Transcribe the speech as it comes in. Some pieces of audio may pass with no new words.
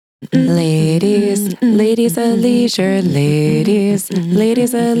Ladies, ladies of leisure, ladies,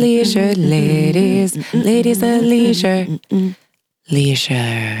 ladies of leisure, ladies, ladies of leisure,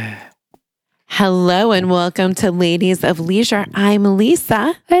 leisure. Hello and welcome to Ladies of Leisure. I'm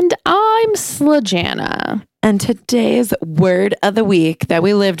Lisa. And I'm Slajana. And today's word of the week that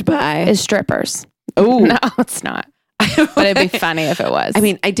we lived by Is strippers. Oh, No, it's not. But it'd be funny if it was. I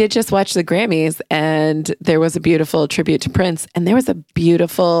mean, I did just watch the Grammys and there was a beautiful tribute to Prince and there was a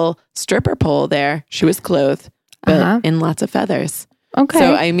beautiful stripper pole there. She was clothed, but in lots of feathers. Okay.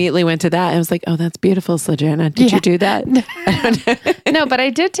 So I immediately went to that and I was like, oh, that's beautiful, Slajana. Did you do that? I don't know. No, but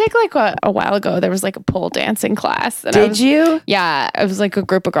I did take like a while ago, there was like a pole dancing class. And Did you? Yeah. It was like a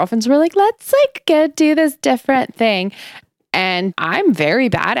group of girlfriends were like, let's like do this different thing. And I'm very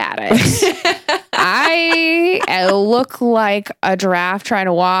bad at it. I look like a giraffe trying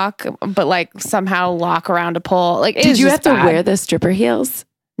to walk, but like somehow lock around a pole. Like, Did you have to wear the stripper heels?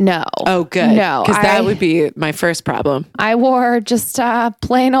 No. Oh, good. No. Because that would be my first problem. I wore just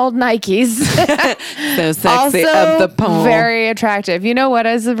plain old Nikes. So sexy also, of the pole. Very attractive. You know what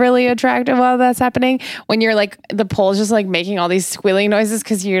is really attractive while that's happening? When you're like, the pole's just like making all these squealing noises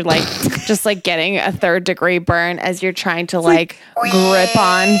because you're like, just like getting a 3rd-degree burn as you're trying to like grip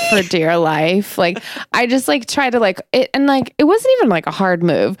on for dear life. Like, I just like try to like, it wasn't even like a hard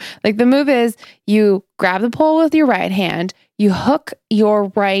move. Like, the move is you grab the pole with your right hand, you hook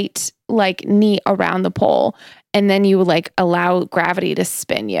your right like knee around the pole, and then you like allow gravity to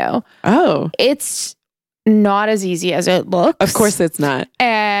spin you. Oh. It's not as easy as it looks. Of course it's not.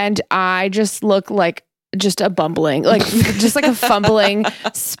 And I just look like just a bumbling, like just like a fumbling,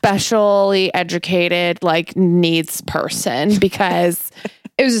 specially educated, like needs person because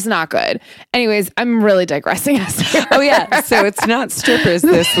it was just not good. Anyways, I'm really digressing us here. Oh yeah. So it's not strippers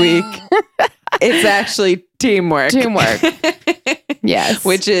this week. It's actually teamwork. Yes.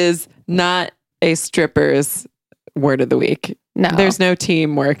 Which is not a stripper's word of the week. No. There's no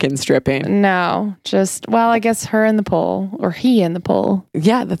teamwork in stripping. No, just, well, I guess her in the pole or he in the pole.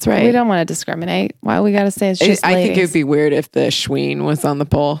 Yeah, that's right. We don't want to discriminate. Why we got to say it's just I think it would ladies? be weird if the Schween was on the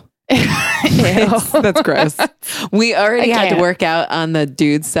pole. Ew. That's gross. We already had to can't. work out on the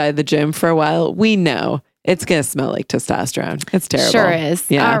dude's side of the gym for a while. We know it's going to smell like testosterone. It's terrible. Sure is.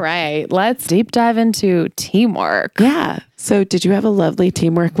 Yeah. All right. Let's deep dive into teamwork. Yeah. So did you have a lovely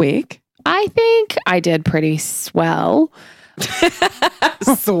teamwork week? I think I did pretty swell.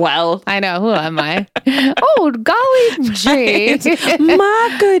 Swell. I know. Who am I? Oh, golly gee.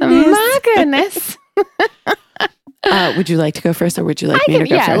 My goodness. My goodness. Would you like to go first or would you like me to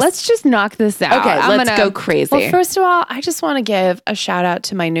go first? Let's just knock this out. Okay, let's go crazy. Well, first of all, I just want to give a shout out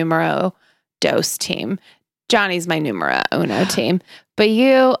to my numero dos team. Johnny's my numero uno team. But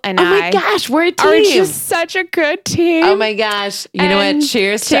you and Oh my gosh, we're a team. are just such a good team. Oh my gosh. You know what?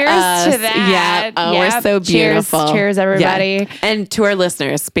 Cheers to us. to that. Yeah. Oh, Yep. we're so beautiful. Cheers, everybody. Yeah. And to our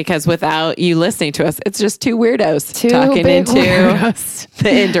listeners, because without you listening to us, it's just two weirdos Two talking big into weirdos. the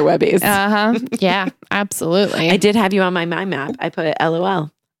interwebbies. Yeah, absolutely. I did have you on my mind map. I put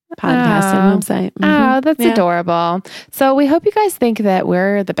LOL podcast and website. Oh, that's Yeah. adorable. So we hope you guys think that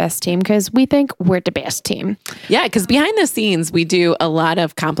we're the best team because we think we're the best team. Yeah, because behind the scenes, we do a lot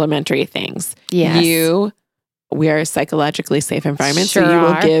of complimentary things. Yes. We are a psychologically safe environment, Sure so you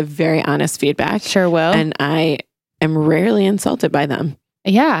will are. give very honest feedback. Sure will. And I am rarely insulted by them.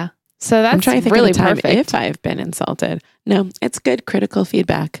 Yeah. So that's I'm trying to think really of a time perfect. if I've been insulted. No, it's good critical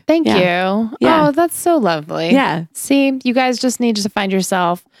feedback. Thank Yeah. you. Yeah. Oh, that's so lovely. Yeah. See, you guys just need to find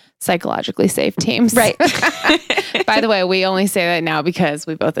yourself psychologically safe teams. Right. By the way, we only say that now because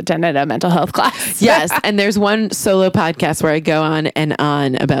we both attended a mental health class. Yes. And there's one solo podcast where I go on and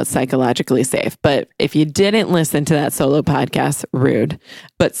on about psychologically safe. But if you didn't listen to that solo podcast, rude.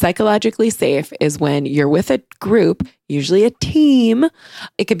 But psychologically safe is when you're with a group, usually a team.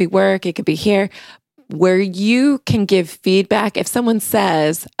 It could be work, it could be here, where you can give feedback. If someone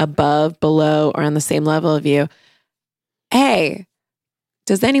says above, below, or on the same level of you, hey,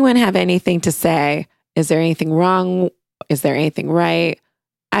 does anyone have anything to say? Is there anything wrong? Is there anything right?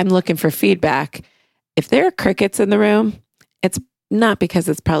 I'm looking for feedback. If there are crickets in the room, it's not because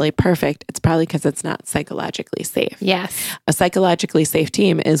it's probably perfect. It's probably because it's not psychologically safe. Yes. A psychologically safe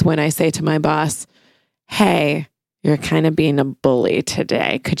team is when I say to my boss, hey, you're kind of being a bully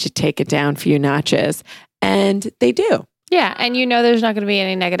today. Could you take it down a few notches? And they do. Yeah. And you know there's not going to be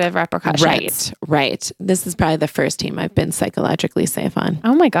any negative repercussions. Right. This is probably the first team I've been psychologically safe on.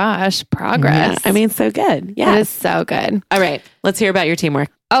 Oh my gosh. Progress. Yeah, I mean, so good. Yeah. It is so good. All right. Let's hear about your teamwork.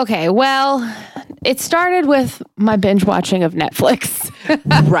 Okay. Well, it started with my binge watching of Netflix.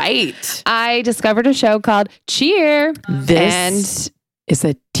 Right. I discovered a show called Cheer. This is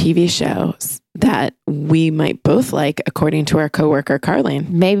a TV shows that we might both like, according to our coworker, Carlene.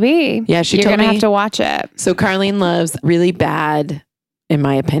 Maybe. Yeah, she You're told going to me. have to watch it. So Carlene loves really bad, in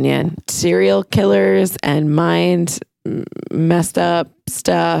my opinion, serial killers and mind messed up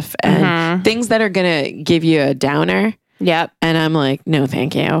stuff and things that are going to give you a downer. Yep. And I'm like, no,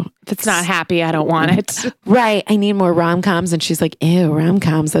 thank you. If it's not happy, I don't want it. Right. I need more rom-coms. And she's like, ew,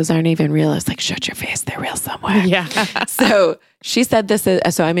 rom-coms, those aren't even real. I was like, shut your face. They're real somewhere. Yeah. So she said this.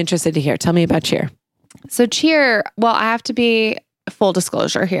 So I'm interested to hear. Tell me about Cheer. So Cheer, well, I have to be full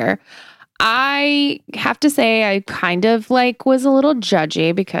disclosure here. I have to say I kind of like was a little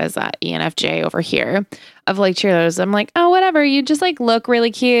judgy because ENFJ over here of like cheerleaders. I'm like, oh, whatever. You just like look really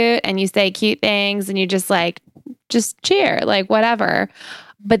cute and you say cute things and you just cheer, like whatever.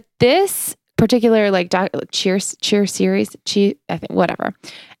 But this particular like cheer series, I think whatever.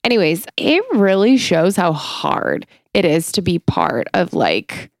 Anyways, it really shows how hard it is to be part of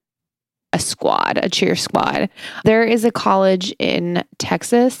like a cheer squad. There is a college in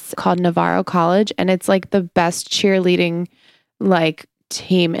Texas called Navarro College, and it's like the best cheerleading like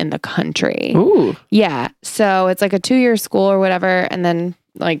team in the country. Ooh. Yeah. So it's like a 2-year school or whatever, and then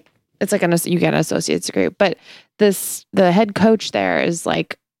like it's like you get an associate's degree. But the head coach there is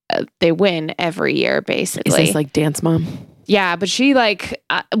like they win every year basically. Is this like Dance Mom? Yeah, but she like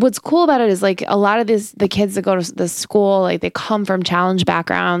what's cool about it is like a lot of the kids that go to the school, like they come from challenge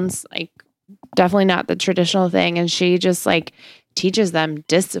backgrounds, like definitely not the traditional thing. And she just like teaches them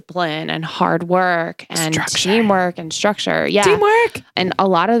discipline and hard work and teamwork and structure. Yeah. Teamwork. And a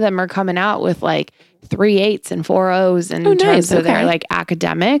lot of them are coming out with like 3 8s and 4 O's in terms of their like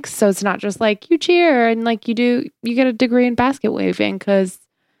academics. So it's not just like you cheer and like you get a degree in basket waving because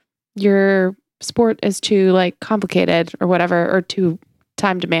your sport is too like complicated or whatever, or too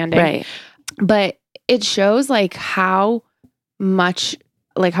time demanding. Right. But it shows like how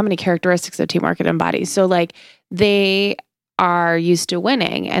many characteristics of teamwork it embodies. So like they are used to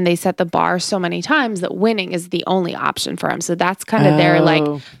winning and they set the bar so many times that winning is the only option for them. So that's kind of their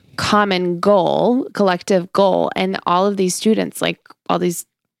like common goal, collective goal. And all of these students, like all these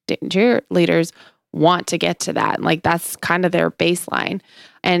cheerleaders want to get to that. Like that's kind of their baseline.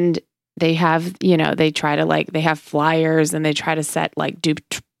 And they have, they try to like, they have flyers and they try to set like do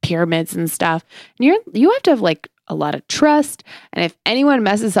pyramids and stuff. And you have to have like a lot of trust. And if anyone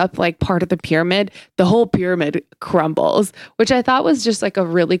messes up like part of the pyramid, the whole pyramid crumbles, which I thought was just like a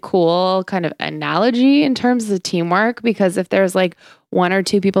really cool kind of analogy in terms of teamwork. Because if there's like 1 or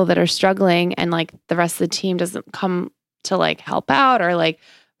 2 people that are struggling and like the rest of the team doesn't come to like help out or like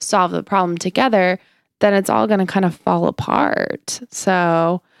solve the problem together, then it's all going to kind of fall apart.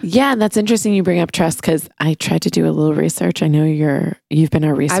 So yeah, that's interesting you bring up trust because I tried to do a little research. I know you've been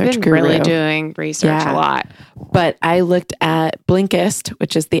a research guru. I've been really doing research a lot. But I looked at Blinkist,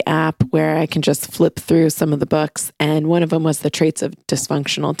 which is the app where I can just flip through some of the books. And one of them was The Traits of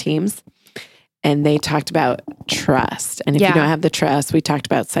Dysfunctional Teams. And they talked about trust. And if you don't have the trust, we talked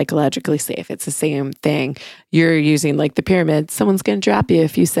about psychologically safe. It's the same thing. You're using like the pyramid. Someone's going to drop you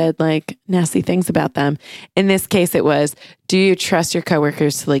if you said like nasty things about them. In this case, it was, do you trust your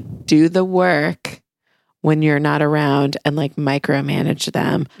coworkers to like do the work when you're not around and like micromanage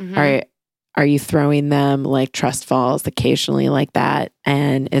them? Mm-hmm. Are you throwing them like trust falls occasionally like that?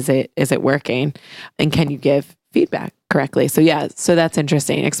 And is it working? And can you give feedback correctly? So so that's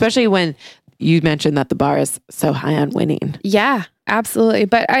interesting, especially when you mentioned that the bar is so high on winning. Yeah, absolutely.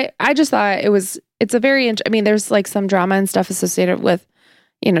 But I just thought it's a very, there's like some drama and stuff associated with,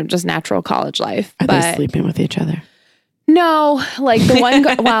 just natural college life. Are they sleeping with each other? No, like the one,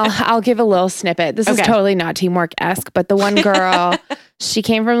 well, I'll give a little snippet. This is totally not teamwork-esque, but the one girl, she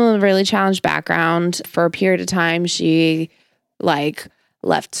came from a really challenged background. For a period of time, she like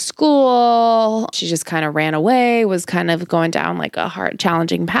left school. She just kind of ran away, was kind of going down like a hard,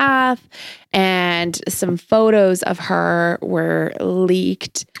 challenging path. And some photos of her were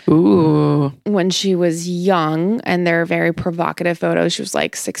leaked when she was young. And they're very provocative photos. She was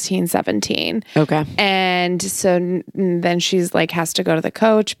like 16, 17. Okay. And so then she's like, has to go to the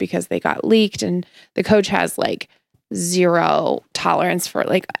coach because they got leaked. And the coach has like zero tolerance for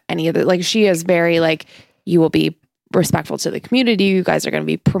like any of the, like she is very like, you will be respectful to the community. You guys are going to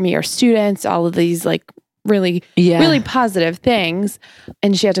be premier students, all of these like really positive things.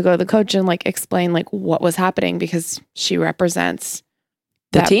 And she had to go to the coach and like explain like what was happening because she represents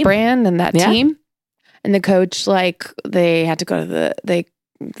that brand and that team. And the coach, like they had to go to they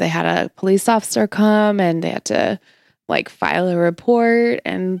had a police officer come and they had to like file a report.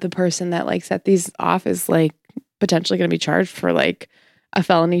 And the person that like set these off is like potentially going to be charged for like a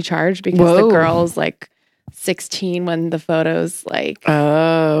felony charge because the girl's like 16 when the photos like,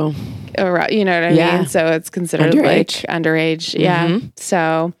 Oh, you know what I Yeah. mean? So it's considered like underage. Yeah.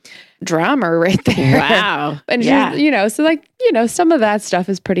 So drama right there. wow. And Yeah. she's, so like, some of that stuff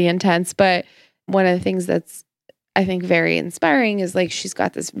is pretty intense. But one of the things that's, I think, very inspiring is like she's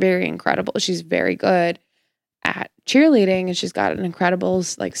got this she's very good at cheerleading, and she's got an incredible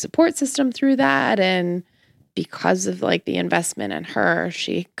like support system through that. And because of like the investment in her,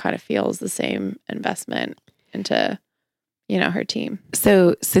 she kind of feels the same investment into, her team.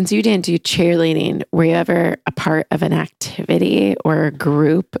 So since you didn't do cheerleading, were you ever a part of an activity or a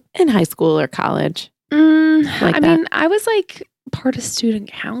group in high school or college? I mean, I was like part of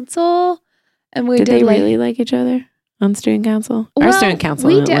student council, and we did did they like, really like each other on student council? well, Our student council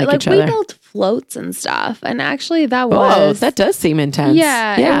we didn't did like each we other. built floats and stuff, and actually that That does seem intense.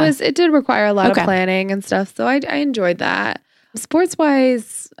 Yeah, it did require a lot of Okay. planning and stuff. So I enjoyed that. Sports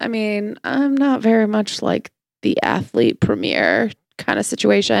wise, I mean, I'm not very much like the athlete premier kind of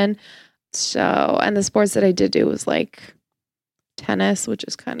situation. So, and the sports that I did do was like tennis, which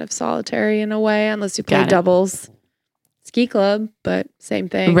is kind of solitary in a way, unless you play Got it. doubles. Ski club, but same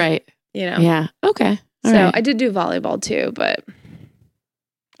thing. Right. Yeah. Okay. All So right. I did do volleyball too, but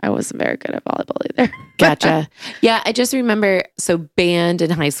I wasn't very good at volleyball either. Gotcha. Yeah. I just remember, so band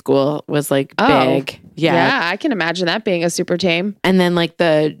in high school was like Oh, big. Yeah. I can imagine that being a super team. And then like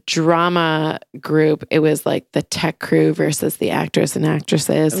the drama group, it was like the tech crew versus the actors and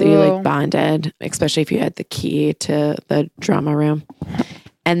actresses. So you Ooh. like bonded, especially if you had the key to the drama room.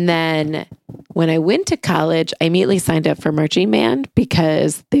 And then when I went to college, I immediately signed up for marching band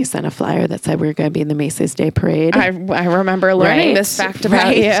because they sent a flyer that said we were going to be in the Macy's Day Parade. I remember learning Right, this fact about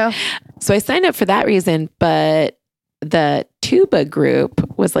right. you. So I signed up for that reason, but the tuba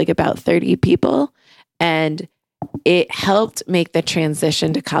group was like about 30 people, and it helped make the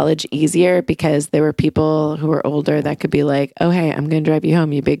transition to college easier because there were people who were older that could be like, oh, hey, I'm going to drive you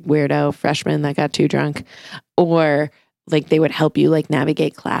home, you big weirdo freshman that got too drunk. Or like they would help you like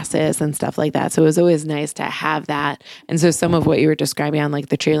navigate classes and stuff like that. So it was always nice to have that. And so some of what you were describing on like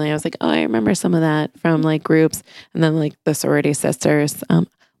the cheerleading, I was like, oh, I remember some of that from like groups. And then like the sorority sisters,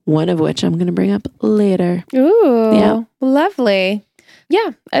 one of which I'm going to bring up later. Ooh, Yeah. lovely.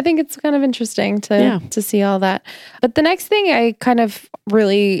 Yeah, I think it's kind of interesting to see all that. But the next thing I kind of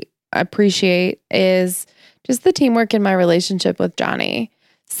really appreciate is just the teamwork in my relationship with Johnny.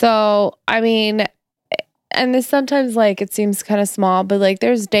 So, I mean, and this sometimes like it seems kind of small, but like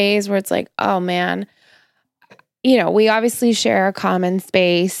there's days where it's like, oh man, we obviously share a common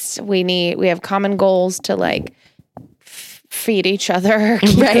space. We have common goals to like feed each other.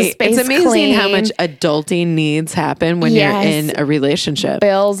 Keep the space It's amazing clean. how much adulting needs happen when Yes. you're in a relationship.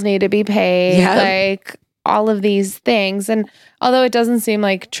 Bills need to be paid. Yeah. Like all of these things. And although it doesn't seem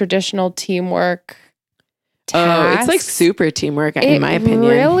like traditional teamwork Oh, it's like tasks, super teamwork, in my opinion. It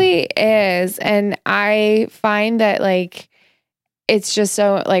really is. And I find that like it's just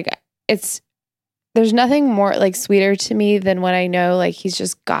so like there's nothing more like sweeter to me than when I know like he's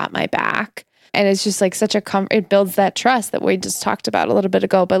just got my back. And it's just like such a it builds that trust that we just talked about a little bit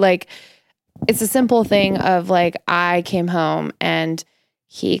ago. But like it's a simple thing of like I came home and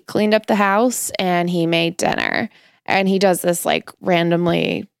he cleaned up the house and he made dinner. And he does this like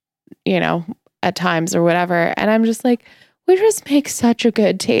randomly, at times or whatever. And I'm just like, we just make such a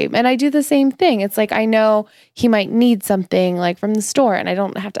good team. And I do the same thing. It's like, I know he might need something like from the store and I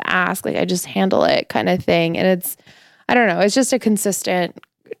don't have to ask, like I just handle it kind of thing. And I don't know, it's just a consistent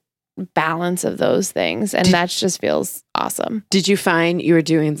balance of those things. And that just feels awesome. Did you find you were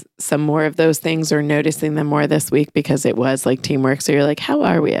doing some more of those things or noticing them more this week because it was like teamwork? So you're like, how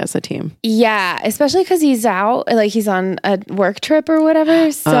are we as a team? Yeah, especially because he's out, like he's on a work trip or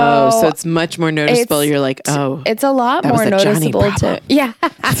whatever. So, so it's much more noticeable. You're like, oh, it's a lot that was more a Johnny noticeable problem. to. Yeah,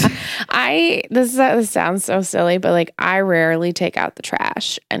 this sounds so silly, but like I rarely take out the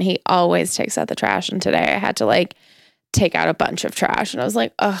trash, and he always takes out the trash. And today I had to like take out a bunch of trash, and I was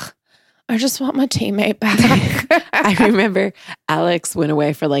like, ugh. I just want my teammate back. I remember Alex went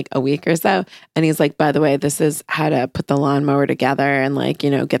away for like a week or so, and he's like, by the way, this is how to put the lawnmower together and like,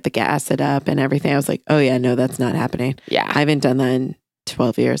 get the gas it up and everything. I was like, oh yeah, no, that's not happening. Yeah. I haven't done that in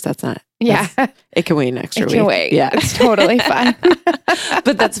 12 years. That's not. Yeah. It can wait an extra week. Can wait. Yeah. It's totally fine.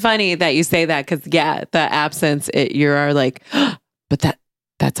 But that's funny that you say that because the absence, you're like, but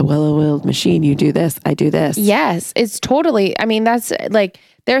that's a well-oiled machine. You do this, I do this. Yes, it's totally. I mean, that's like,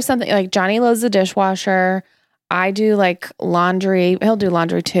 there's something like Johnny loads the dishwasher. I do like laundry. He'll do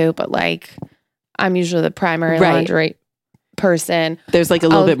laundry too, but like I'm usually the primary laundry person. There's like a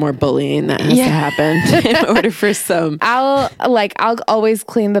little bit more bullying that has to happen in order for some. I'll always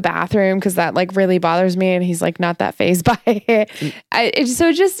clean the bathroom because that like really bothers me, and he's like not that fazed by it.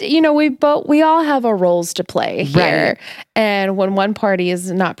 So just, you know, we all have our roles to play here. Right. And when one party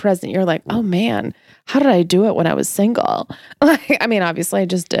is not present, you're like, oh man, how did I do it when I was single? Like, I mean, obviously I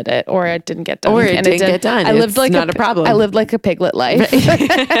just did it, or it didn't get done. Or it didn't get done. I lived like not a problem. I lived like a piglet life,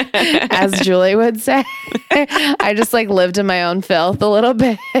 as Julie would say. I just like lived in my own filth a little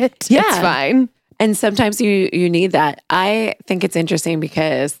bit. Yeah. It's fine. And sometimes you need that. I think it's interesting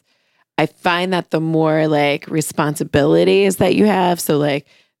because I find that the more like responsibilities that you have, so like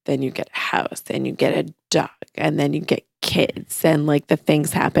then you get a house, then you get a dog, and then you get kids, and like the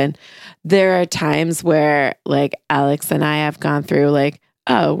things happen. There are times where like Alex and I have gone through like,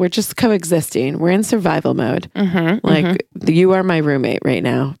 oh, we're just coexisting. We're in survival mode. You are my roommate right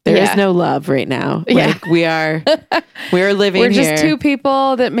now. There is no love right now. Like we are living We're here. just two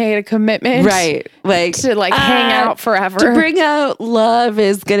people that made a commitment. Right. Like to like hang out forever. To bring out love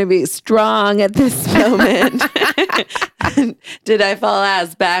is going to be strong at this moment. Did I fall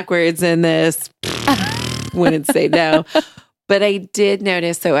ass backwards in this? Wouldn't say no. But I did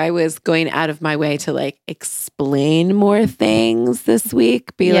notice, so I was going out of my way to like explain more things this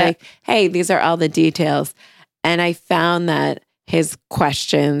week, be like, hey, these are all the details. And I found that his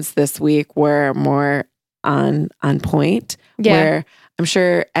questions this week were more on point, where I'm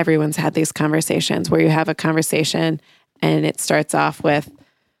sure everyone's had these conversations where you have a conversation and it starts off with,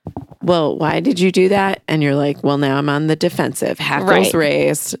 well, why did you do that? And you're like, well, now I'm on the defensive. Hackles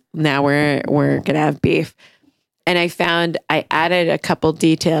raised. Now we're going to have beef. And I found I added a couple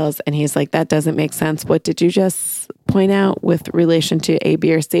details and he's like, that doesn't make sense. What did you just point out with relation to A,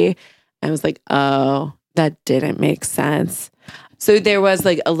 B, or C? I was like, oh, that didn't make sense. So there was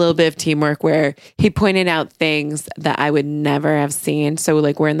like a little bit of teamwork where he pointed out things that I would never have seen. So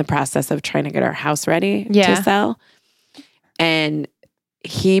like we're in the process of trying to get our house ready to sell. And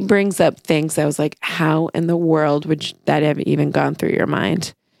he brings up things I was like, how in the world would that have even gone through your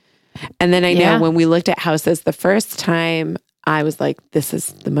mind? And then I know when we looked at houses the first time, I was like, this is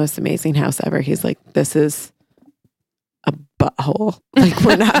the most amazing house ever. He's like, this is a butthole. Like,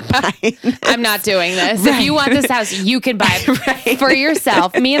 we're not buying this. I'm not doing this. Right. If you want this house, you can buy it for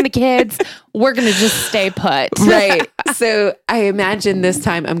yourself. Me and the kids, we're going to just stay put. Right. So I imagine this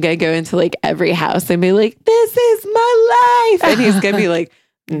time I'm going to go into like every house and be like, this is my life. And he's going to be like,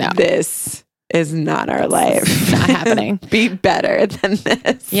 no, this is not our life. It's not happening. Be better than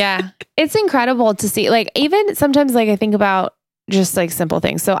this. Yeah. It's incredible to see. Like, even sometimes, like, I think about just like simple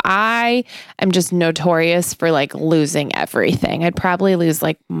things. So I am just notorious for like losing everything. I'd probably lose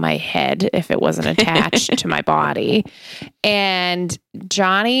like my head if it wasn't attached to my body. And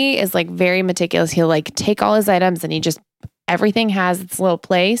Johnny is like very meticulous. He'll like take all his items and everything has its little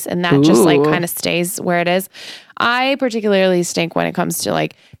place, and that just like kind of stays where it is. I particularly stink when it comes to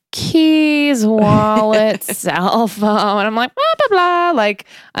like keys, wallet, cell phone. I'm like, blah, blah, blah. Like,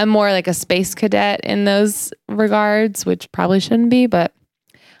 I'm more like a space cadet in those regards, which probably shouldn't be, but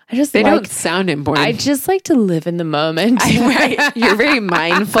they don't sound important. I just like to live in the moment. Right. You're very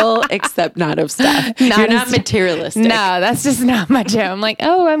mindful, except not of stuff. You're not materialistic. No, that's just not my jam. I'm like,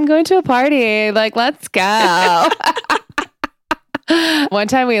 oh, I'm going to a party. Like, let's go. One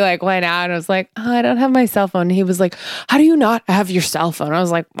time we like went out and I was like, oh, I don't have my cell phone. And he was like, how do you not have your cell phone? I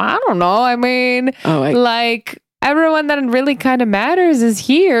was like, I don't know. I mean, like everyone that really kind of matters is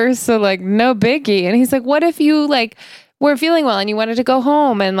here. So like no biggie. And he's like, what if you like weren't feeling well and you wanted to go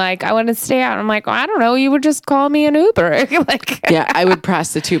home and like I wanted to stay out? I'm like, well, I don't know. You would just call me an Uber. Like, yeah, I would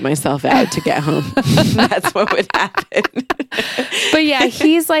prostitute myself out to get home. That's what would happen. But yeah,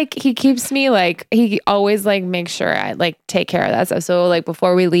 he's like, he keeps me like, he always like makes sure I like take care of that stuff. So like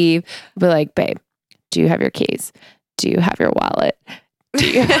before we leave, I'll be like, babe, do you have your keys? Do you have your wallet?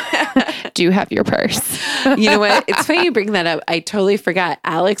 Do you have your purse? You know what? It's funny you bring that up. I totally forgot.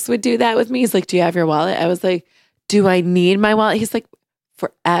 Alex would do that with me. He's like, do you have your wallet? I was like, do I need my wallet? He's like,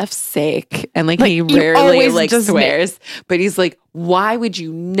 for F's sake. And like he rarely like swears, but he's like, why would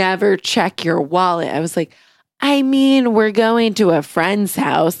you never check your wallet? I was like, I mean, we're going to a friend's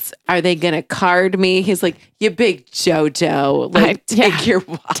house. Are they going to card me? He's like, you big JoJo. Like, take your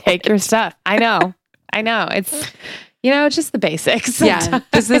wallet. Take your stuff. I know. It's, it's just the basics. Sometimes.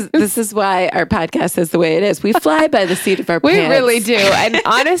 Yeah. This is why our podcast is the way it is. We fly by the seat of our pants. We really do. And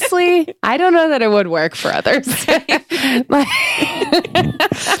honestly, I don't know that it would work for others.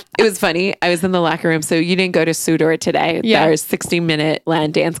 It was funny. I was in the locker room. So you didn't go to Sudor today. Yeah. Our 60-minute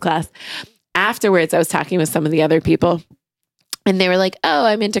Latin dance class. Afterwards, I was talking with some of the other people and they were like, oh,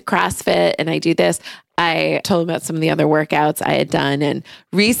 I'm into CrossFit and I do this. I told him about some of the other workouts I had done. And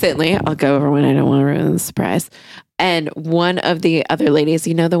recently, I'll go over one. I don't want to ruin the surprise. And one of the other ladies,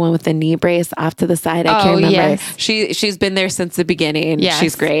 you know, the one with the knee brace off to the side, I can't remember. Yes. She's been there since the beginning. Yes.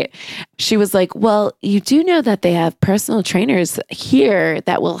 She's great. She was like, well, you do know that they have personal trainers here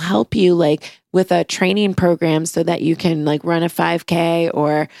that will help you like with a training program so that you can like run a 5K,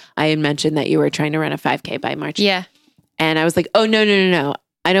 or I had mentioned that you were trying to run a 5K by March. Yeah. And I was like, oh, no.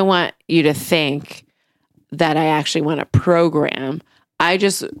 I don't want you to think that I actually want a program. I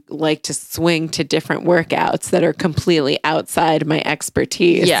just like to swing to different workouts that are completely outside my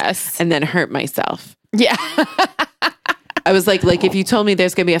expertise. Yes. And then hurt myself. Yeah. I was like if you told me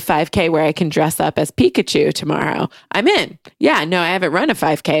there's going to be a 5K where I can dress up as Pikachu tomorrow, I'm in. Yeah, no, I haven't run a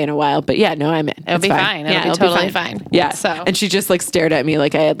 5K in a while, but yeah, no, I'm in. It'll be fine. It'll be totally fine. Yeah. So, And she just like stared at me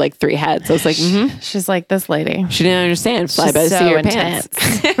like I had like 3 heads. I was like, she's like, this lady. She didn't understand. Fly She's by the seat so of your intense.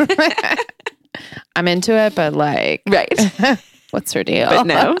 pants. I'm into it, but like, Right. what's her deal? But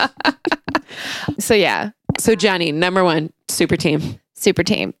no. So yeah, So Johnny, number 1, super team. super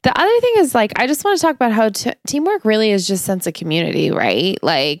team. The other thing is like, I just want to talk about how teamwork really is just sense of community, right?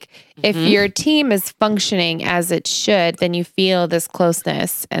 Like if your team is functioning as it should, then you feel this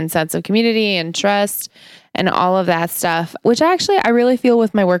closeness and sense of community and trust and all of that stuff, which I really feel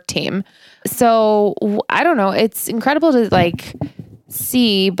with my work team. So I don't know. It's incredible to like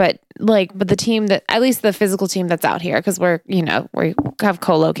see, but the team that, at least the physical team that's out here, because we have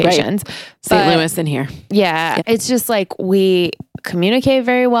co-locations. Right. St. Louis in here. Yeah. It's just like we communicate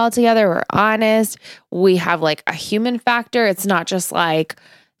very well together. We're honest. We have like a human factor. It's not just like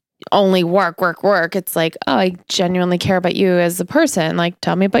only work. It's like, oh, I genuinely care about you as a person. Like,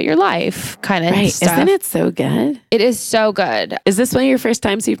 tell me about your life kind of stuff. Isn't it so good? It is so good. Is this one of your first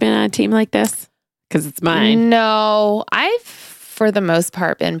times you've been on a team like this? Because it's mine. No, I've, for the most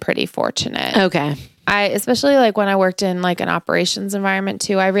part, been pretty fortunate. Okay. Especially like when I worked in like an operations environment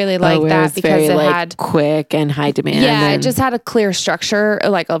too, I really liked that because very, it like, had quick and high demand. Yeah, it just had a clear structure,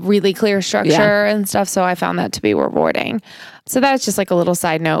 like a really clear structure and stuff. So I found that to be rewarding. So that's just like a little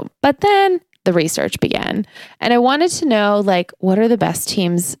side note. But then the research began, and I wanted to know like what are the best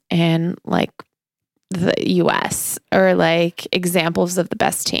teams in like the US, or like examples of the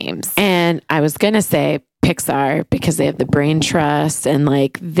best teams. And I was going to say Pixar, because they have the brain trust, and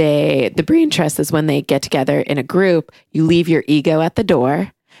like the brain trust is when they get together in a group, you leave your ego at the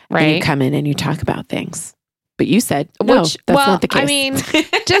door, right? And you come in and you talk about things. But you said, no, that's not the case. I mean,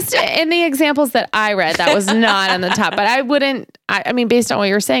 just in the examples that I read, that was not on the top, but I mean, based on what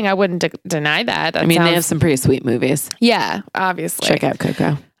you're saying, I wouldn't deny that. They have some pretty sweet movies. Yeah, obviously. Check out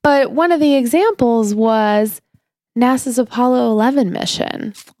Coco. But one of the examples was NASA's Apollo 11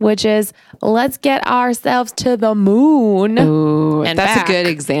 mission, which is let's get ourselves to the moon. Ooh, and that's back. a good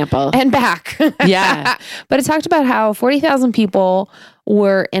example. And back. Yeah. But it talked about how 40,000 people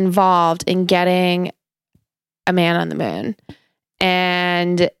were involved in getting a man on the moon.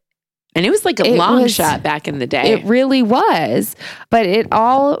 And it was like a long shot back in the day. It really was. But it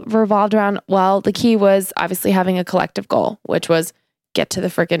all revolved around, well, the key was obviously having a collective goal, which was get to the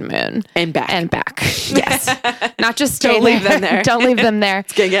freaking moon. And back. Yes. Not just stay Don't leave them there. Don't leave them there.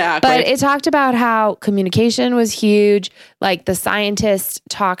 It's going to get awkward. But it talked about how communication was huge. Like the scientists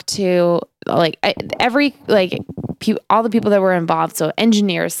talked to like all the people that were involved. So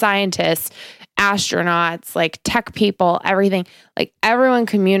engineers, scientists, astronauts, like tech people, everything. Like everyone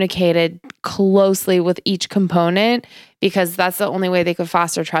communicated closely with each component, because that's the only way they could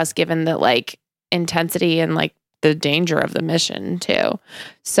foster trust, given the like intensity and like the danger of the mission too.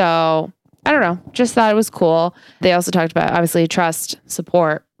 So I don't know, just thought it was cool. They also talked about obviously trust,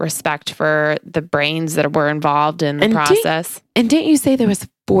 support, respect for the brains that were involved in the process. Didn't you say there was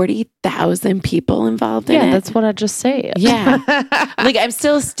 40,000 people involved in it? Yeah, that's what I just said. Yeah. Like I'm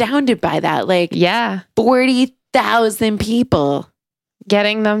still astounded by that. Like 40,000 people.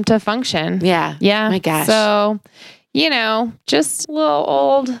 Getting them to function. Yeah. Yeah. My gosh. So, just a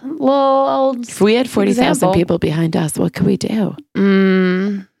little old. If we had 40,000 people behind us, what could we do?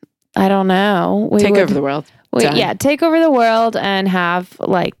 I don't know. Take over the world. Take over the world and have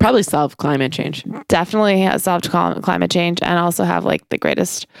like probably solve climate change. Definitely have solved climate change, and also have like the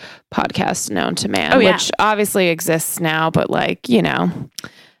greatest podcast known to man, which obviously exists now, but like,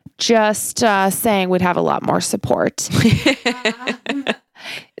 just saying we'd have a lot more support.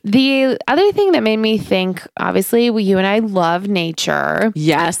 The other thing that made me think, obviously, you and I love nature.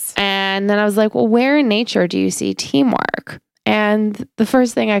 Yes. And then I was like, well, where in nature do you see teamwork? And the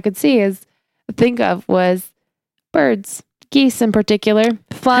first thing I could think of was birds, geese in particular,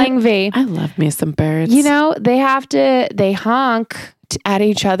 flying V. I love me some birds. They honk at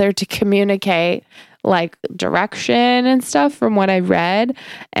each other to communicate. like direction and stuff from what I read.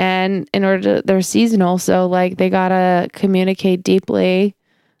 And in order to, they're seasonal. So like they got to communicate deeply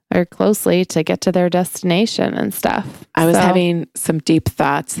or closely to get to their destination and stuff. I was having some deep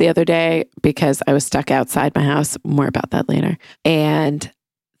thoughts the other day because I was stuck outside my house. More about that later. And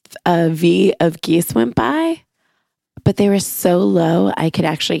a V of geese went by, but they were so low I could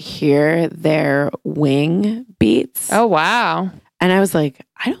actually hear their wing beats. Oh, wow. And I was like,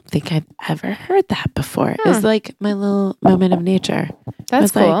 I don't think I've ever heard that before. It was like my little moment of nature.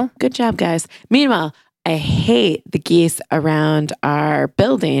 That's cool. Like, good job, guys. Meanwhile, I hate the geese around our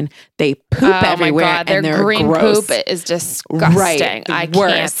building. They poop everywhere. Oh my God, and their they're green gross. poop is disgusting. Right. I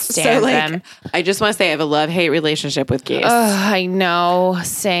Worst. can't stand them. I just want to say I have a love-hate relationship with geese. I know.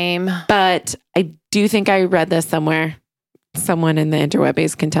 Same. But I do think I read this somewhere. Someone in the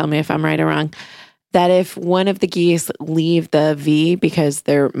interwebbies can tell me if I'm right or wrong. That if one of the geese leave the V because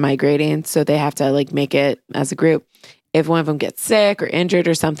they're migrating, so they have to like make it as a group. If one of them gets sick or injured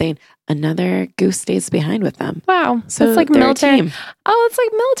or something, another goose stays behind with them. Wow. So it's like they're a military. team. Oh, it's like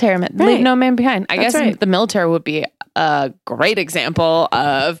military. Right. Leave no man behind. I That's guess right. the military would be a great example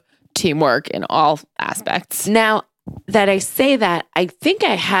of teamwork in all aspects. Now that I say that, I think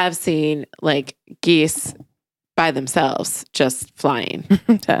I have seen like geese by themselves just flying.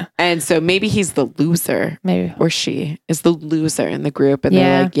 And so maybe he's the loser. Maybe. Or she is the loser in the group. And Yeah.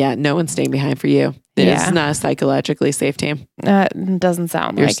 they're like, yeah, no one's staying behind for you. Yeah. It's not a psychologically safe team. Doesn't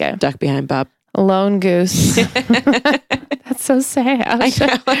sound You're like it. stuck behind Bob. Lone goose. That's so sad.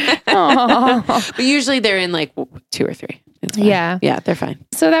 Aw. But usually they're in like 2 or 3. It's fine. Yeah. Yeah, they're fine.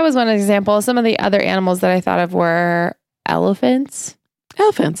 So that was one example. Some of the other animals that I thought of were elephants.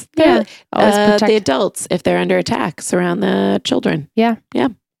 Elephants. Yeah. Always protect. The adults, if they're under attack, surround the children. Yeah. Yeah.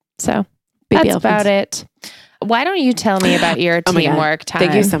 So Baby that's elephants. about it. Why don't you tell me about your Oh my God. teamwork time?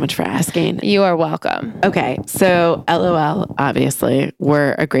 Thank you so much for asking. You are welcome. Okay, so LOL, obviously,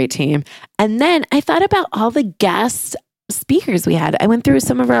 we're a great team. And then I thought about all the guest speakers we had. I went through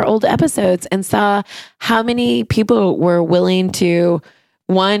some of our old episodes and saw how many people were willing to,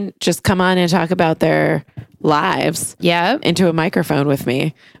 one, just come on and talk about their lives Yeah. into a microphone with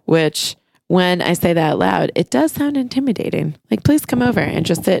me, which when I say that out loud, it does sound intimidating. Like, please come over and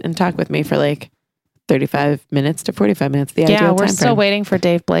just sit and talk with me for like 35 minutes to 45 minutes. The Yeah, ideal we're time still frame. waiting for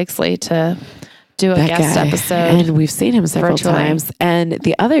Dave Blakesley to do a That guest guy. episode. And we've seen him several virtually. times. And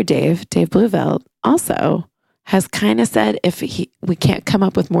the other Dave Blueveld, also has kind of said if we can't come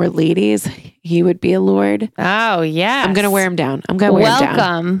up with more ladies, he would be a lord. Oh, yeah. I'm going to wear him down. I'm going to wear him down.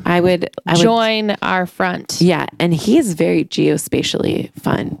 Welcome. I would Join our front. Yeah. And he is very geospatially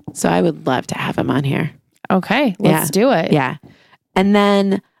fun. So I would love to have him on here. Okay, let's do it. Yeah. And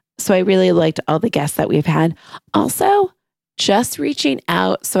then, so I really liked all the guests that we've had. Also, just reaching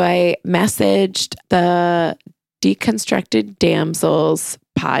out. So I messaged the Deconstructed Damsels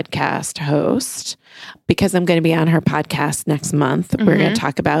podcast host because I'm going to be on her podcast next month. We're going to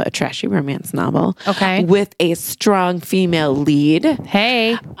talk about a trashy romance novel. Okay. With a strong female lead.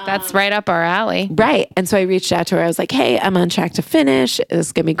 Hey, that's right up our alley. Right. And so I reached out to her. I was like, hey, I'm on track to finish. This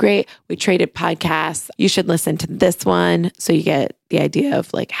is going to be great. We traded podcasts. You should listen to this one so you get the idea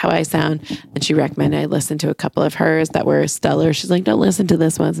of like how I sound. And she recommended I listen to a couple of hers that were stellar. She's like, don't listen to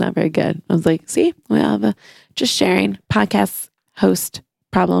this one. It's not very good. I was like, see, we have just sharing podcast host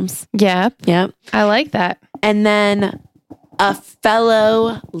problems. Yeah, Yeah. I like that. And then a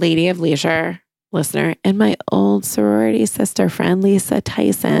fellow Lady of Leisure listener and my old sorority sister friend, Lisa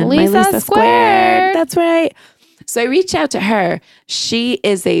Tyson. Lisa my Lisa Squared. That's right. So I reached out to her. She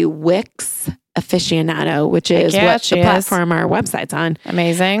is a Wix aficionado, which is Yeah, what she the is. platform our website's on.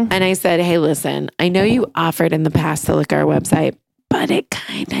 Amazing. And I said, hey, listen, I know you offered in the past to look at our website, but it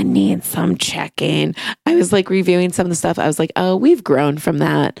kind of needs some checking. I was like reviewing some of the stuff. I was like, oh, we've grown from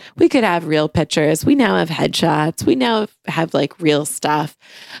that. We could have real pictures. We now have headshots. We now have like real stuff.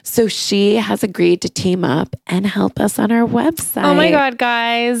 So she has agreed to team up and help us on our website. Oh my God,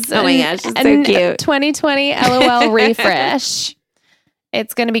 guys. Oh my gosh, it's so And cute. 2020 LOL refresh.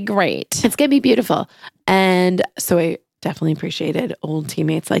 It's going to be great. It's going to be beautiful. And so I definitely appreciated old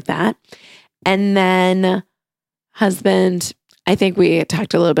teammates like that. And then husband, I think we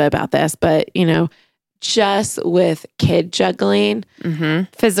talked a little bit about this, but you know, just with kid juggling,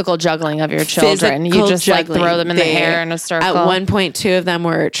 Physical juggling of your children. You Physical just juggling. like throw them in the They- hair in a circle. at one point, 2 of them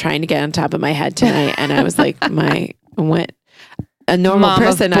were trying to get on top of my head tonight. And I was like, a normal Mom of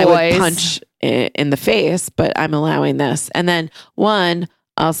person, I would boys. punch in the face, but I'm allowing this. And then one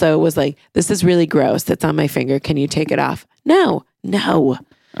also was like, this is really gross. It's on my finger. Can you take it off? No.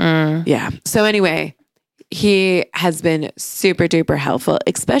 Yeah. So anyway, he has been super duper helpful,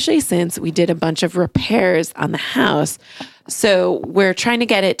 especially since we did a bunch of repairs on the house. So we're trying to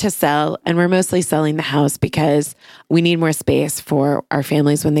get it to sell, and we're mostly selling the house because we need more space for our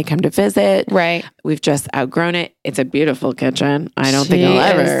families when they come to visit. Right. We've just outgrown it. It's a beautiful kitchen. I don't think I'll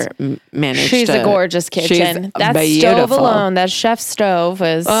ever manage She's a gorgeous kitchen. That stove alone, that chef stove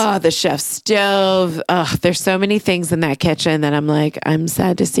is... Oh, the chef stove. Oh, there's so many things in that kitchen that I'm like, I'm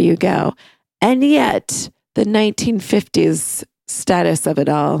sad to see you go. And yet, the 1950s status of it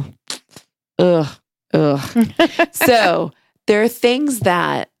all. Ugh. So there are things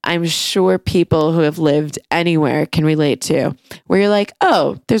that I'm sure people who have lived anywhere can relate to, where you're like,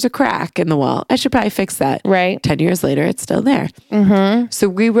 oh, there's a crack in the wall. I should probably fix that. Right. 10 years later, it's still there. So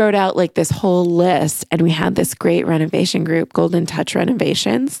we wrote out like this whole list, and we had this great renovation group, Golden Touch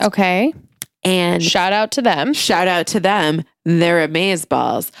Renovations. Okay. And shout out to them. They're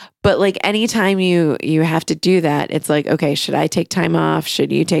amazeballs. But like anytime you have to do that, it's like, okay, should I take time off?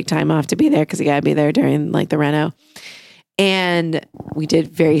 Should you take time off to be there? Because you got to be there during like the reno. And we did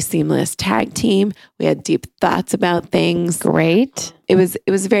very seamless tag team. We had deep thoughts about things. Great. It was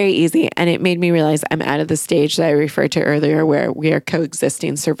very easy. And it made me realize I'm out of the stage that I referred to earlier where we are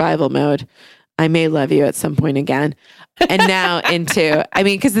coexisting survival mode. I may love you at some point again. And now into, I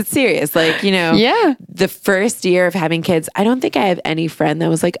mean, because it's serious. Like, you know, the first year of having kids, I don't think I have any friend that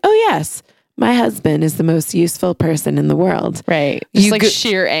was like, oh, yes, my husband is the most useful person in the world. Right. Just like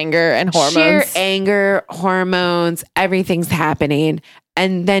sheer anger and hormones. Sheer anger, hormones, everything's happening.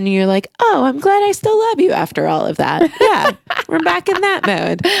 And then you're like, oh, I'm glad I still love you after all of that. Yeah, we're back in that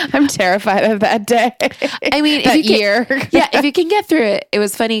mode. I'm terrified of that day. I mean, that year. If you can get through it. It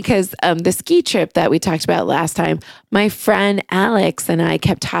was funny because the ski trip that we talked about last time, my friend Alex and I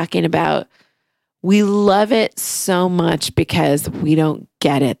kept talking about, we love it so much because we don't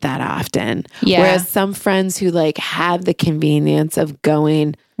get it that often. Yeah. Whereas some friends who like have the convenience of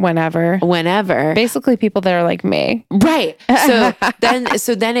going whenever. Basically people that are like me. Right. So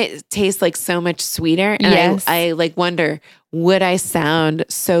then it tastes like so much sweeter. And I like wonder, would I sound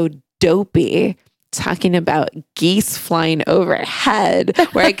so dopey talking about geese flying overhead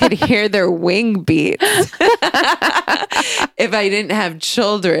where I could hear their wing beats if I didn't have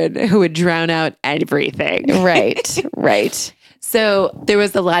children who would drown out everything? Right. So there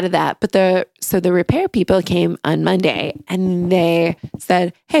was a lot of that, but the repair people came on Monday and they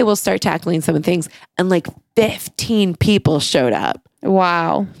said, hey, we'll start tackling some of the things. And like 15 people showed up.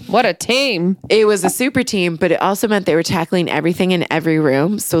 Wow. What a team. It was a super team, but it also meant they were tackling everything in every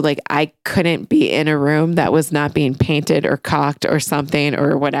room. So like I couldn't be in a room that was not being painted or caulked or something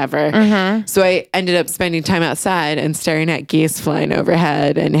or whatever. So I ended up spending time outside and staring at geese flying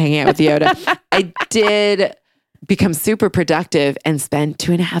overhead and hanging out with Yoda. I did become super productive and spend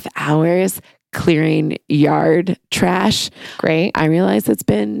 2.5 hours clearing yard trash. Great. I realize it's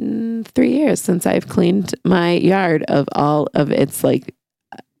been 3 years since I've cleaned my yard of all of its like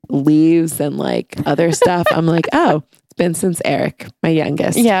leaves and like other stuff. I'm like, oh, it's been since Eric, my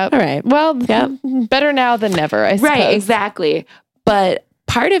youngest. Yeah. All right. Well, better now than never, I suppose. Right, exactly. But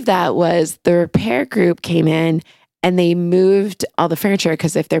part of that was the repair group came in and they moved all the furniture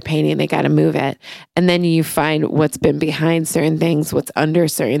because if they're painting, they got to move it. And then you find what's been behind certain things, what's under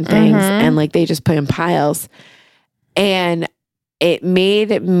certain things. And like they just put in piles. And it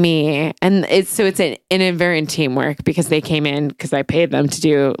made me, and it's an inadvertent teamwork because they came in because I paid them to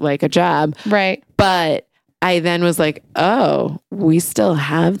do like a job. Right. But I then was like, oh, we still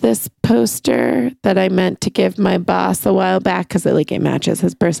have this poster that I meant to give my boss a while back because it matches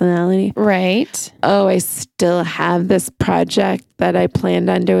his personality. Right. Oh, I still have this project that I planned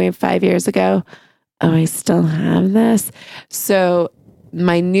on doing 5 years ago. Oh, I still have this. So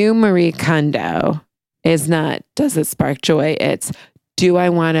my new Marie Kondo is not, does it spark joy? It's, do I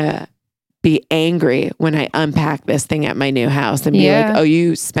want to be angry when I unpack this thing at my new house and be like, oh,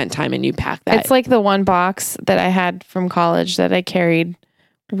 you spent time and you packed that. It's like the one box that I had from college that I carried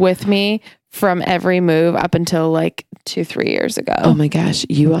with me from every move up until like 2-3 years ago. Oh my gosh.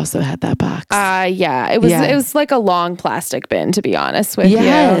 You also had that box. Yeah. It was like a long plastic bin, to be honest with you.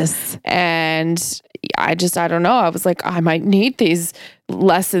 And I don't know. I was like, I might need these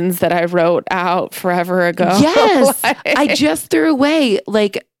lessons that I wrote out forever ago. Yes. I just threw away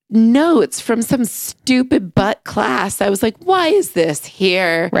like notes from some stupid butt class. I was like, why is this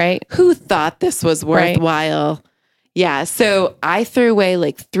here? Right. Who thought this was worthwhile? Right. Yeah. So I threw away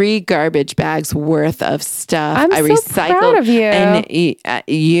like 3 garbage bags worth of stuff. I recycled. Proud of you. And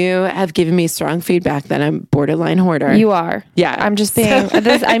you have given me strong feedback that I'm borderline hoarder. You are. Yeah. I'm just being,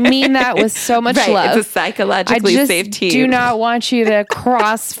 I mean that with so much love. It's a psychologically safe team. I do not want you to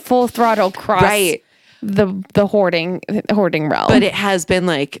full throttle cross. Right. the hoarding realm. But it has been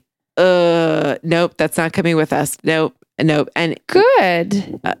like, nope, that's not coming with us. Nope. And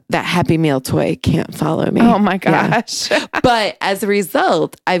good. That Happy Meal toy can't follow me. Oh my gosh. Yeah. But as a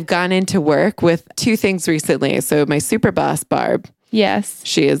result, I've gone into work with two things recently. So my super boss, Barb. Yes.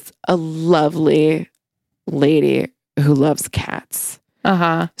 She is a lovely lady who loves cats.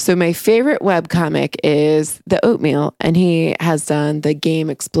 Uh-huh. So my favorite webcomic is The Oatmeal, and he has done the game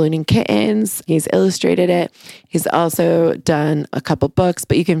Exploding Kittens. He's illustrated it. He's also done a couple books,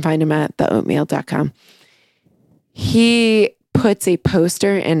 but you can find him at theoatmeal.com. He puts a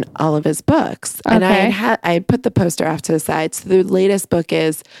poster in all of his books. And I had put the poster off to the side. So the latest book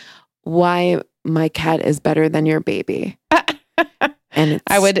is Why My Cat is Better Than Your Baby. And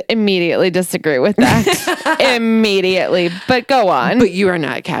I would immediately disagree with that. Immediately. But go on. But you are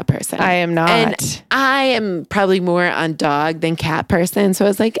not a cat person. I am not. And I am probably more on dog than cat person. So I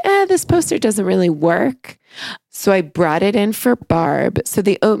was like, this poster doesn't really work. So I brought it in for Barb. So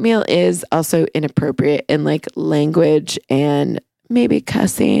the oatmeal is also inappropriate in like language and maybe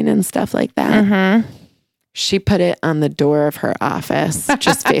cussing and stuff like that. Mm-hmm. She put it on the door of her office,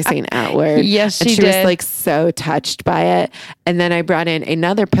 just facing outward. Yes, and she did. was like so touched by it. And then I brought in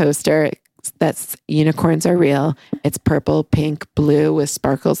another poster that's Unicorns Are Real. It's purple, pink, blue with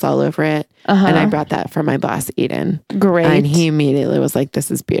sparkles all over it. Uh-huh. And I brought that for my boss, Eden. Great. And he immediately was like,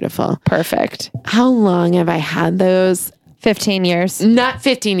 this is beautiful. Perfect. How long have I had those? 15 years. Not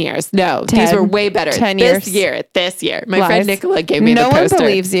 15 years. No, 10, these were way better. 10 This years. year. My Lies. friend Nicola gave me the No poster. one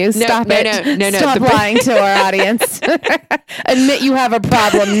believes you. Stop it. No. Stop lying to our audience. Admit you have a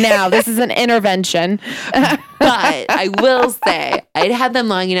problem now. This is an intervention. But I will say, I'd had them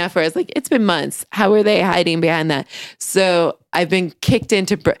long enough where I was like, it's been months. How are they hiding behind that? So I've been kicked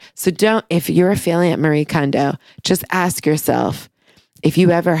into... if you're a feeling at Marie Kondo, just ask yourself, if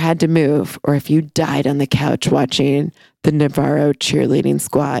you ever had to move or if you died on the couch watching the Navarro cheerleading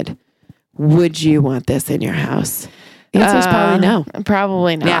squad, would you want this in your house? The answer is probably no.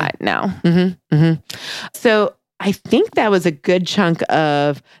 Probably not. Yeah. No. Mm-hmm, mm-hmm. So I think that was a good chunk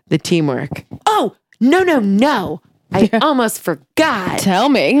of the teamwork. Oh, no. I almost forgot. Tell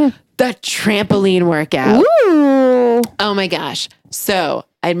me. The trampoline workout. Ooh. Oh my gosh. So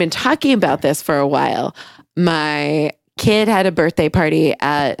I'd been talking about this for a while. My kid had a birthday party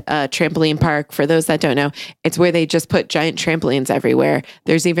at a trampoline park. For those that don't know, it's where they just put giant trampolines everywhere.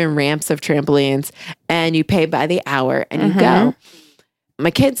 There's even ramps of trampolines, and you pay by the hour and you go.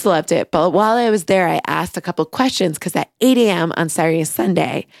 My kids loved it. But while I was there, I asked a couple questions because at 8 a.m. on Saturday and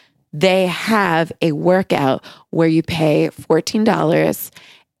Sunday, they have a workout where you pay $14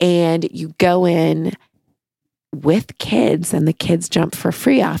 and you go in with kids and the kids jump for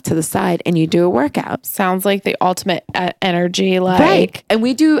free off to the side and you do a workout. Sounds like the ultimate energy. Right. And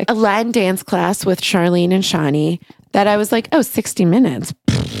we do a Latin dance class with Charlene and Shawnee that I was like, 60 minutes.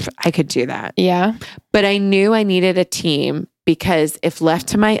 I could do that. Yeah. But I knew I needed a team because if left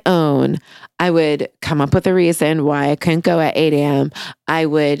to my own, I would come up with a reason why I couldn't go at 8 a.m. I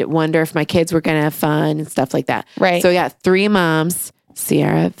would wonder if my kids were going to have fun and stuff like that. Right. So I got 3 moms,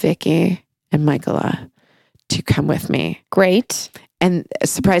 Sierra, Vicky, and Michaela, to come with me. Great. And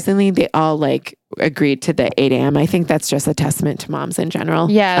surprisingly, they all like agreed to the 8 a.m. I think that's just a testament to moms in general.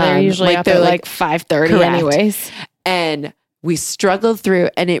 Yeah, they're usually up at like 5:30 anyways. And we struggled through,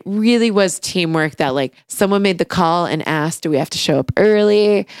 and it really was teamwork that like someone made the call and asked, do we have to show up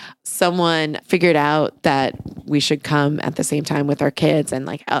early? Someone figured out that we should come at the same time with our kids. And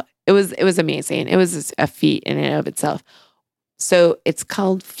like, it was amazing. It was a feat in and of itself. So it's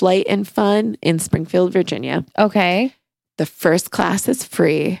called Flight and Fun in Springfield, Virginia. Okay. The first class is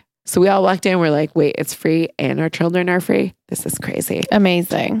free. So we all walked in. We're like, wait, it's free and our children are free. This is crazy.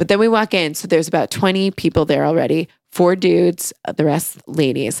 Amazing. But then we walk in. So there's about 20 people there already. 4 dudes, the rest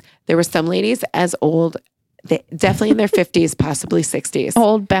ladies. There were some ladies as old, definitely in their 50s, possibly 60s.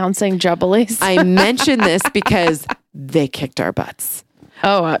 Old bouncing jubblies. I mention this because they kicked our butts.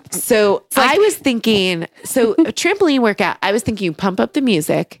 Oh, so I was thinking, a trampoline workout, I was thinking you pump up the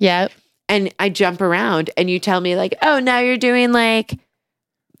music. Yeah. And I jump around and you tell me like, oh, now you're doing like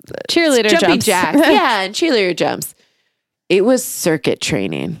cheerleader jumping jumps. jacks. Yeah, and cheerleader jumps. It was circuit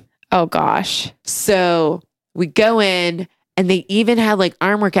training. Oh gosh. So we go in and they even had like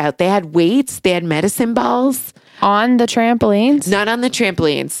arm workout. They had weights, they had medicine balls. On the trampolines? Not on the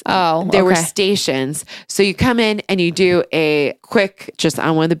trampolines. Oh, there were stations. So you come in and you do a quick, just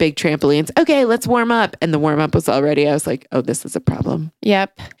on one of the big trampolines. Okay, let's warm up. And the warm up was already, I was like, oh, this is a problem.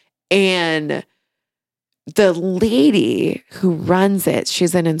 Yep. And the lady who runs it,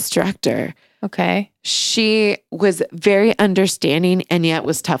 she's an instructor. Okay. She was very understanding and yet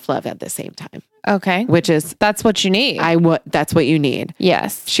was tough love at the same time, Okay. which is That's what you need. that's what you need.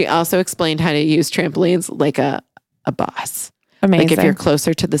 Yes. She also explained how to use trampolines like a boss. Amazing. Like if you're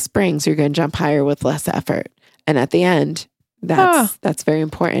closer to the springs, you're going to jump higher with less effort. And at the end, that's very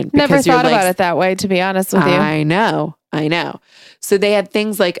important. Never because your thought about legs- it that way, to be honest with you. I know. So they had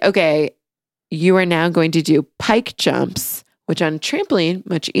things like, okay, you are now going to do pike jumps, which on trampoline,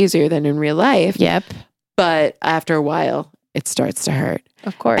 much easier than in real life. Yep. But after a while, it starts to hurt.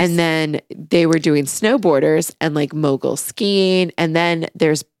 Of course. And then they were doing snowboarders and like mogul skiing. And then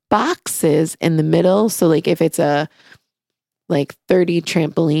there's boxes in the middle. So like if it's like 30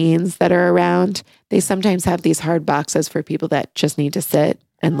 trampolines that are around, they sometimes have these hard boxes for people that just need to sit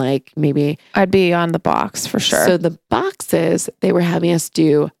and like maybe. I'd be on the box for sure. So the boxes, they were having us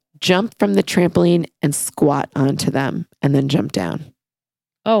do jump from the trampoline and squat onto them and then jump down.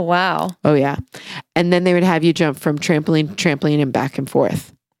 Oh, wow. Oh, yeah. And then they would have you jump from trampoline to trampoline and back and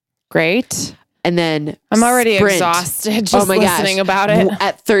forth. Great. And then I'm already sprint. exhausted just listening about it.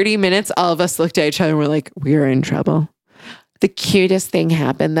 At 30 minutes, all of us looked at each other and we're like, we're in trouble. The cutest thing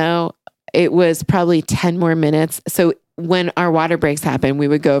happened though. It was probably 10 more minutes. So when our water breaks happened, we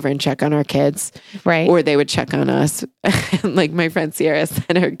would go over and check on our kids. Right. Or they would check on us. Like my friend Sierra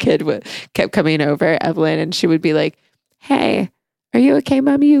said, her kid kept coming over, Evelyn, and she would be like, hey, are you okay,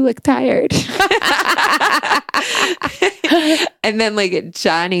 Mommy? You look tired. And then like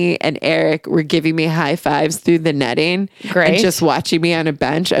Johnny and Eric were giving me high fives through the netting. Great. And just watching me on a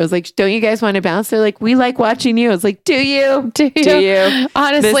bench. I was like, don't you guys want to bounce? They're like, we like watching you. I was like, do you? Do you?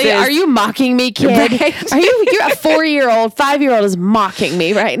 Honestly, are you mocking me, kid? Right? Are you're a 4-year-old, 5-year-old is mocking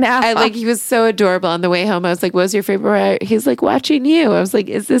me right now. And like, he was so adorable on the way home. I was like, what was your favorite part? He's like, watching you. I was like,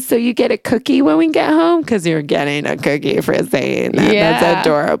 is this so you get a cookie when we get home? Because you're getting a cookie for saying that. Yeah. That's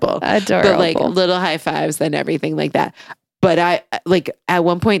adorable. Adorable. But like little high fives and everything like that. But I like at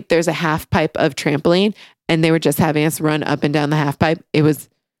one point there's a half pipe of trampoline and they were just having us run up and down the half pipe. It was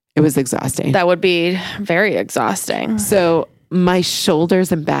exhausting. That would be very exhausting. So my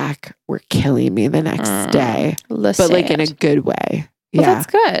shoulders and back were killing me the next day, but like in a good way. Well, Yeah. that's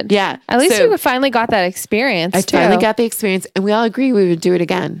good. Yeah. At least So you finally got that experience. I too. finally got the experience and we all agree we would do it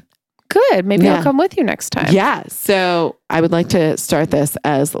again. Good. Maybe Yeah. I'll come with you next time. Yeah. So I would like to start this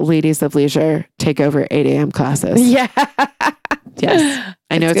as Ladies of Leisure take over 8 a.m. classes. Yeah. Yes.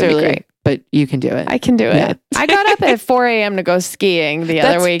 I know it's gonna be early, great. but you can do it. I can do it. Yeah. I got up at 4 a.m. to go skiing the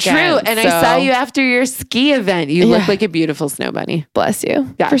other weekend. True. And I saw you after your ski event. You look like a beautiful snow bunny. Bless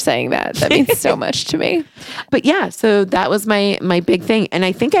you for saying that. That means so much to me. But yeah, so that was my big thing. And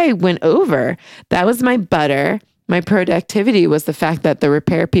I think I went over. That was my butter. My productivity was the fact that the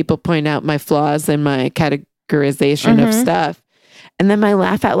repair people point out my flaws and my categorization of stuff. And then my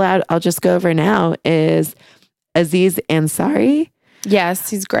laugh out loud, I'll just go over now, is Aziz Ansari. Yes,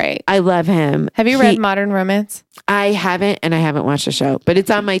 he's great. I love him. Have you read Modern Romance? I haven't, and I haven't watched the show, but it's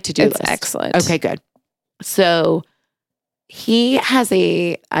on my to-do list. It's excellent. Okay, good. So he has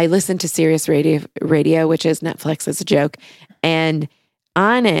I listen to Sirius Radio, which is Netflix as a joke. And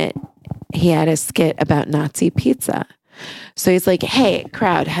on it, he had a skit about Nazi pizza. So he's like, hey,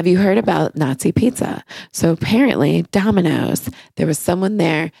 crowd, have you heard about Nazi pizza? So apparently, Domino's, there was someone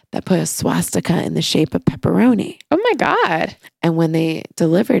there that put a swastika in the shape of pepperoni. Oh my God. And when they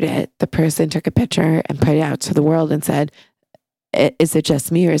delivered it, the person took a picture and put it out to the world and said, is it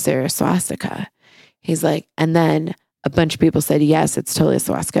just me or is there a swastika? He's like, and then a bunch of people said, yes, it's totally a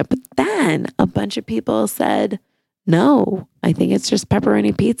swastika. But then a bunch of people said, no, I think it's just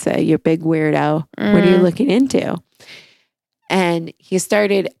pepperoni pizza. You big weirdo. What are you looking into? And he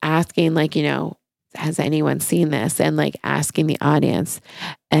started asking, like, has anyone seen this? And like asking the audience.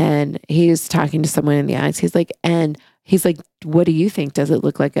 And he was talking to someone in the audience. He's like, what do you think? Does it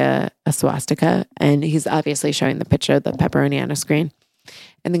look like a swastika? And he's obviously showing the picture of the pepperoni on a screen.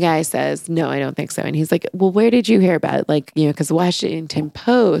 And the guy says, no, I don't think so. And he's like, well, where did you hear about it? Like, because the Washington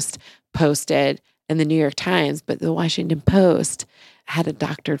Post posted and the New York Times, but the Washington Post had a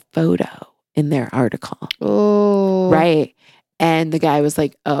doctored photo in their article. Oh, Right. And the guy was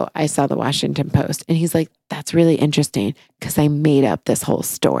like, oh, I saw the Washington Post. And he's like, that's really interesting because I made up this whole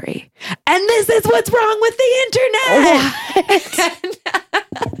story. And this is what's wrong with the internet.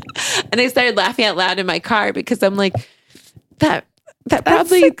 And I started laughing out loud in my car because I'm like, that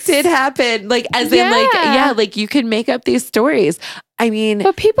probably did happen. Like, as in like, yeah, like you can make up these stories. I mean,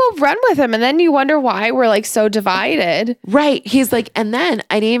 But people run with him, and then you wonder why we're like so divided. right. He's like, and then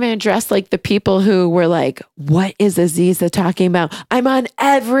I didn't even address like the people who were like, what is Aziza talking about? I'm on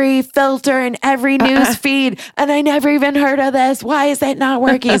every filter and every news feed, and I never even heard of this. Why is it not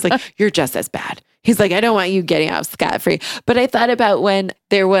working? He's like, you're just as bad. He's like, I don't want you getting off scot-free. But I thought about when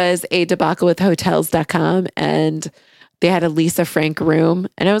there was a debacle with Hotels.com and they had a Lisa Frank room.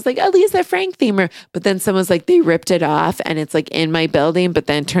 And I was like, a Lisa Frank themer. But then someone's like, they ripped it off and it's like in my building. But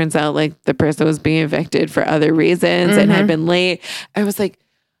then it turns out like the person was being evicted for other reasons and had been late. I was like,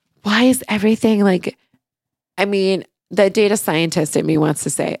 why is everything like, I mean, the data scientist in me wants to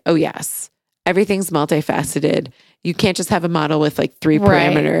say, oh, yes, everything's multifaceted. You can't just have a model with like three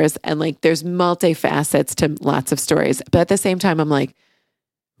Right. parameters and like there's multifacets to lots of stories. But at the same time, I'm like,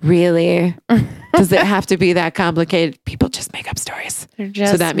 really? Does it have to be that complicated? People just make up stories. They're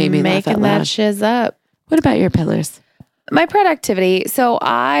just that made me laugh out making that loud. shiz up. What about your pillars? My productivity. So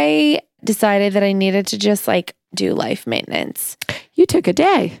I decided that I needed to just like do life maintenance. You took a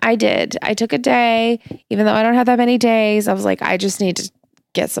day. I did. I took a day, even though I don't have that many days. I was like, I just need to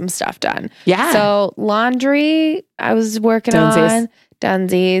get some stuff done. Yeah. So laundry, I was working Dunsies. on.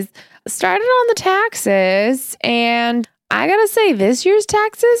 Dunsies. Started on the taxes, and I gotta say, this year's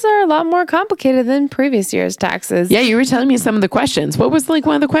taxes are a lot more complicated than previous year's taxes. Yeah, you were telling me some of the questions. What was like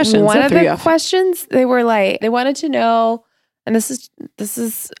one of the questions? One that of threw you the off? questions, they were like, they wanted to know, and I've used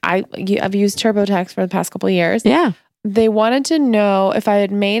TurboTax for the past couple of years. Yeah. They wanted to know if I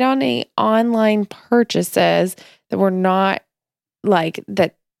had made online purchases that were not like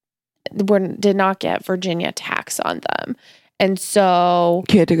that did not get Virginia tax on them. And so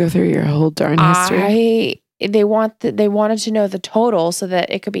You had to go through your whole darn history. they wanted to know the total so that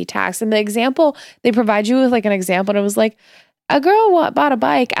it could be taxed. And the example, they provide you with like an example, and it was like, a girl bought a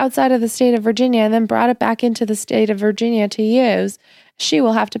bike outside of the state of Virginia and then brought it back into the state of Virginia to use. She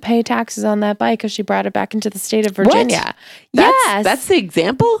will have to pay taxes on that bike because she brought it back into the state of Virginia. Yes. That's the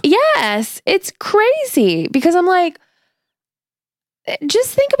example? Yes. It's crazy because I'm like,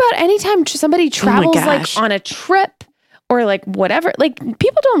 just think about anytime somebody travels like gosh. on a trip or like whatever. Like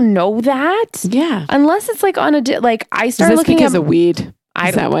people don't know that Yeah. unless it's like on a like I Is started this looking because at of weed? I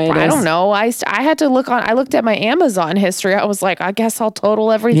Is that why it I is? don't know. I had to look on. I looked at my Amazon history. I was like, I guess I'll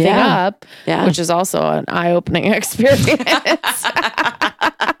total everything Yeah. up, Yeah. which is also an eye-opening experience.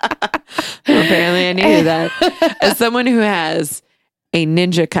 Apparently I needed that. As someone who has a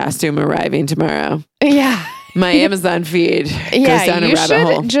ninja costume arriving tomorrow, Yeah. my Amazon feed goes Yeah, down a you rabbit should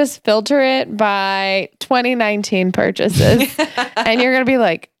hole. just filter it by 2019 purchases. And you're going to be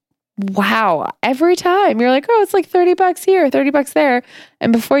like, wow, every time you're like, oh, it's like $30 here, $30 there.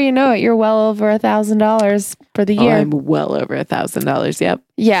 And before you know it, you're well over $1,000 for the Oh, year. I'm well over $1,000. Yep.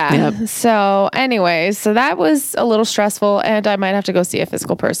 Yeah. Yep. So anyways, so that was a little stressful, and I might have to go see a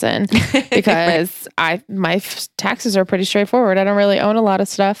fiscal person because my taxes are pretty straightforward. I don't really own a lot of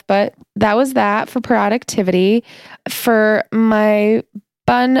stuff, but that was that for productivity. For my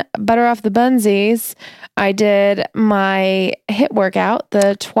butter off the bunsies, I did my HIIT workout,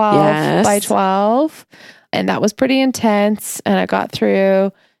 the 12 by 12, and that was pretty intense. And I got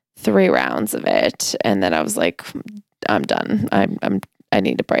through 3 rounds of it, and then I was like, I'm done. I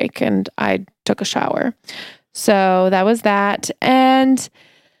need a break, and I took a shower. So that was that. And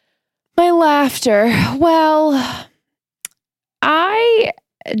my laughter. Well, I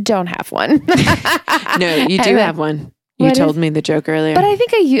don't have one. No, you do have one. You What told is- me the joke earlier. But I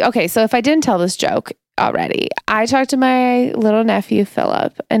think okay, so if I didn't tell this joke already, I talked to my little nephew,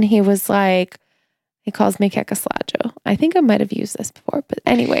 Philip, and he was like, he calls me Kekaslajo. I think I might have used this before, but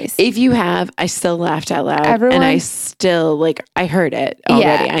anyways. If you have, I still laughed out loud. Everyone- and I still, I heard it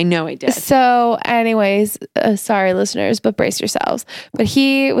already. Yeah. I know I did. So anyways, sorry listeners, but brace yourselves. But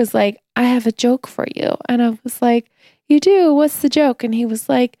he was like, I have a joke for you. And I was like, you do? What's the joke? And he was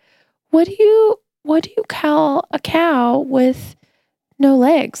like, what do you call a cow with no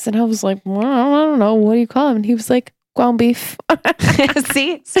legs? And I was like, well, I don't know. What do you call him? And he was like, ground beef.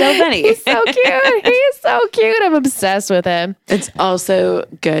 See? Still funny. He's so cute. He's so cute. I'm obsessed with him. It's also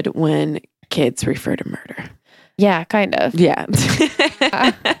good when kids refer to murder. Yeah, kind of. Yeah.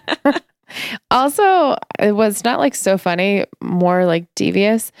 Also, it was not like so funny, more like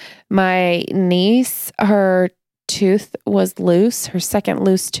devious. My niece, her tooth was loose, her second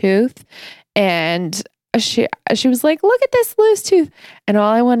loose tooth. And she was like, look at this loose tooth. And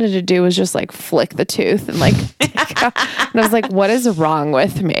all I wanted to do was just like flick the tooth and like, and I was like, what is wrong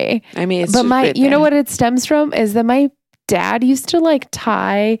with me? I mean, it's But just right you know there. what it stems from is that my dad used to like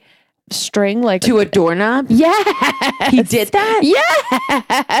tie string like To a doorknob? Yes. He did that?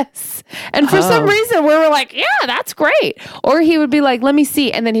 Yes. And for some reason we were like, yeah, that's great. Or he would be like, let me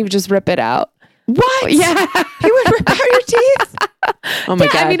see. And then he would just rip it out. What? Yeah. He would rip out your teeth? Oh my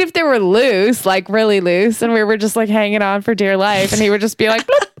God. I mean, if they were loose, like really loose, and we were just like hanging on for dear life, and he would just be like,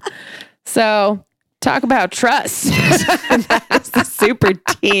 bloop. So talk about trust. That is the super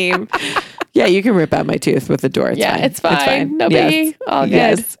team. Yeah, you can rip out my tooth with a door. It's fine. No biggie. All good.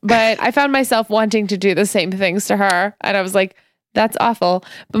 Yes. But I found myself wanting to do the same things to her. And I was like, that's awful.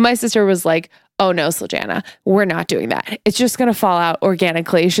 But my sister was like, oh no, Sljana, we're not doing that. It's just going to fall out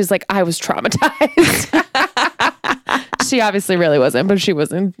organically. She's like, I was traumatized. She obviously really wasn't, but she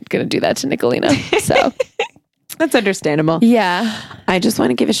wasn't going to do that to Nicolina. So that's understandable. Yeah. I just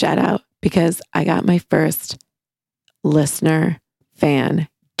want to give a shout out because I got my first listener fan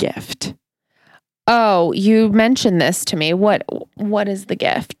gift. Oh, you mentioned this to me. What is the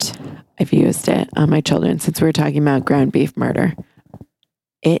gift? I've used it on my children since we were talking about ground beef murder.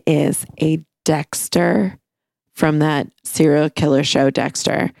 It is a Dexter from that serial killer show,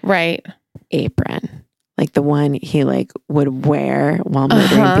 Dexter. Right. Apron. Like the one he like would wear while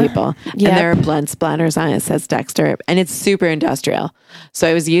murdering people. Yep. And there are blood splatters on it. It says Dexter. And it's super industrial. So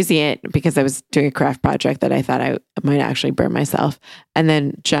I was using it because I was doing a craft project that I thought I might actually burn myself. And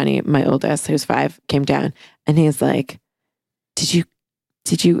then Johnny, my oldest, who's 5, came down and he's like,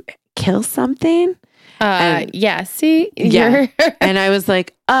 Did you kill something? Yeah. See? Yeah. And I was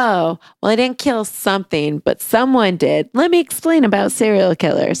like, oh, well, I didn't kill something, but someone did. Let me explain about serial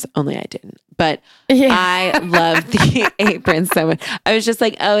killers. Only I didn't. But I love the apron so much. I was just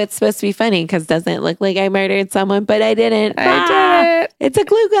like, oh, it's supposed to be funny because doesn't it look like I murdered someone? But I didn't. I did it. It's a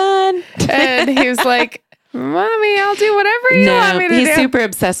glue gun. And he was like, Mommy, I'll do whatever you want me to do. He's super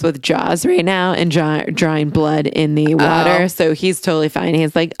obsessed with Jaws right now and drawing blood in the water. Oh. So he's totally fine.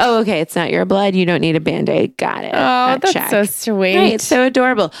 He's like, oh, okay, it's not your blood. You don't need a Band-Aid. Got it. Oh, that's check. so sweet. Right, it's so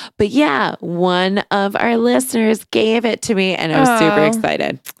adorable. But yeah, one of our listeners gave it to me and I was super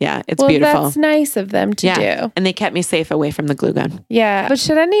excited. Yeah, it's beautiful. That's nice of them to do. And they kept me safe away from the glue gun. Yeah. But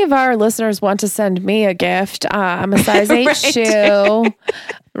should any of our listeners want to send me a gift, I'm a size 8 shoe.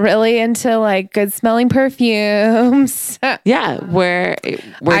 Really into like good smelling perfumes. Yeah, we're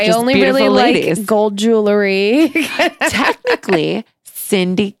I just only beautiful really ladies. like gold jewelry. Technically,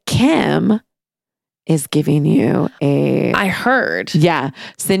 Cindy Kim is giving you a... I heard. Yeah,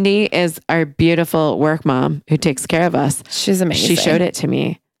 Cindy is our beautiful work mom who takes care of us. She's amazing. She showed it to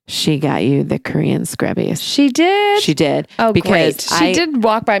me. She got you the Korean scrubbies. She did? She did. Oh, because great. She did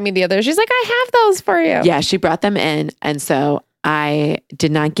walk by me the other. She's like, I have those for you. Yeah, she brought them in. And so I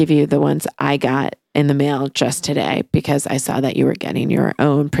did not give you the ones I got in the mail just today because I saw that you were getting your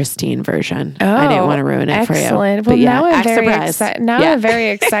own pristine version. I didn't want to ruin it for you. Excellent. Well, yeah, now I'm very excited. I'm very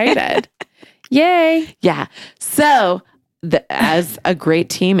excited. Yay. Yeah. So as a great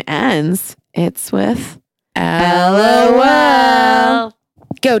team ends, it's with LOL.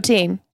 Go team.